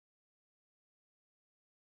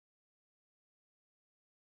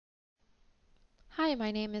Hi,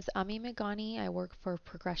 my name is Ami Megani. I work for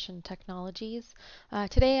Progression Technologies.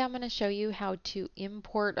 Today I'm going to show you how to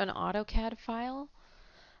import an AutoCAD file.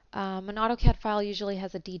 An AutoCAD file usually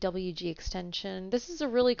has a DWG extension. This is a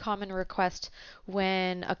really common request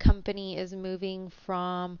when a company is moving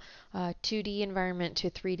from a 2D environment to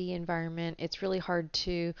a 3D environment. It's really hard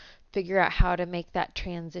to figure out how to make that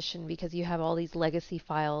transition because you have all these legacy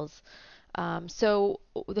files. So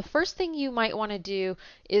the first thing you might want to do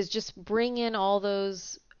is just bring in all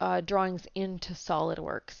those drawings into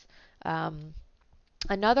SolidWorks. Um,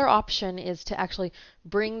 Another option is to actually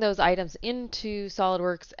bring those items into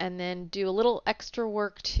SolidWorks and then do a little extra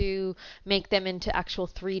work to make them into actual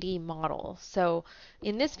 3D models. So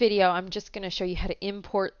in this video, I'm just going to show you how to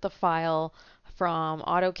import the file from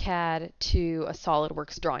AutoCAD to a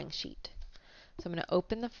SolidWorks drawing sheet. So I'm going to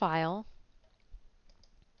open the file.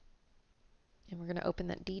 And we're going to open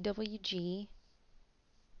that DWG.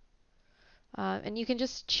 And you can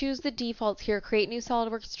just choose the defaults here, create new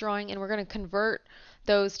SolidWorks drawing, and we're going to convert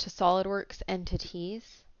those to SolidWorks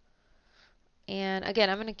entities. And again,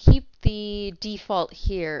 I'm going to keep the default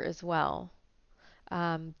here as well.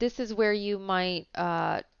 This is where you might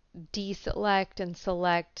deselect and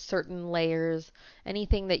select certain layers.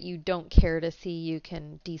 Anything that you don't care to see, you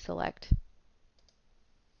can deselect.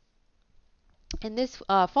 In this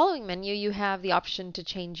following menu, you have the option to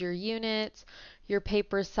change your units, your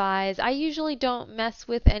paper size. I usually don't mess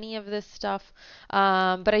with any of this stuff,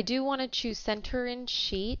 but I do want to choose center in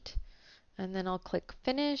sheet, and then I'll click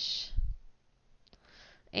finish.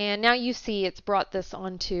 And now you see it's brought this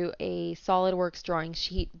onto a SolidWorks drawing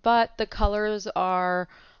sheet, but the colors are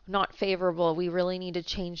not favorable. We really need to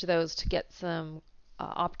change those to get some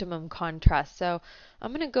optimum contrast. So I'm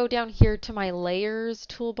going to go down here to my layers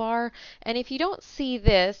toolbar, and if you don't see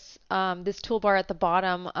this, this toolbar at the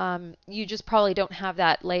bottom, you just probably don't have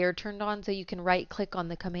that layer turned on, so you can right click on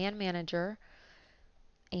the command manager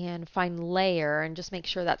and find layer and just make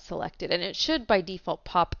sure that's selected, and it should by default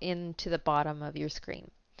pop into the bottom of your screen.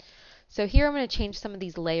 So here I'm going to change some of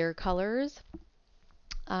these layer colors.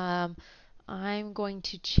 I'm going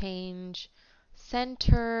to change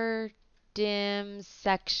center, dim,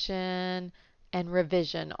 section, and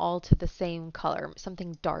revision all to the same color,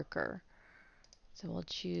 something darker. So we'll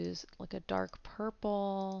choose like a dark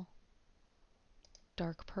purple,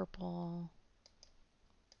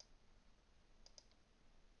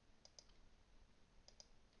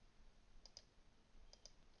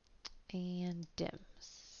 and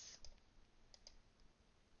dims.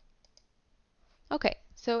 Okay,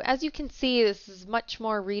 so as you can see, this is much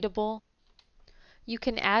more readable. You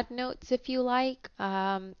can add notes if you like.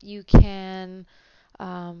 You can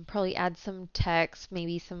probably add some text,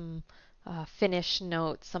 maybe some finish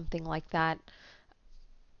notes, something like that.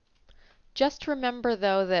 Just remember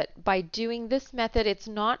though that by doing this method, it's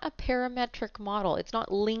not a parametric model. It's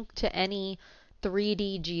not linked to any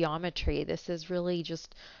 3D geometry. This is really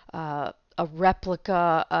just a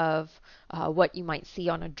replica of what you might see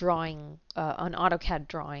on a drawing, an AutoCAD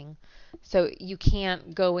drawing. So you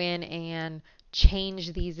can't go in and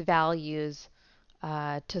change these values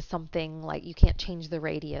to something like you can't change the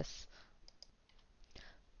radius.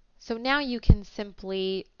 So now you can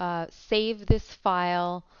simply save this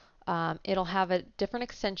file. It'll have a different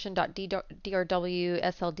extension .drw,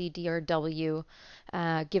 SLD,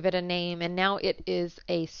 give it a name, and now it is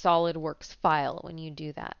a SolidWorks file when you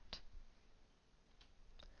do that.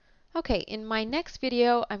 Okay, in my next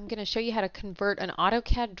video, I'm going to show you how to convert an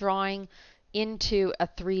AutoCAD drawing into a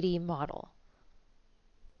 3D model.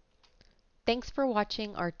 Thanks for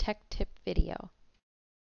watching our tech tip video.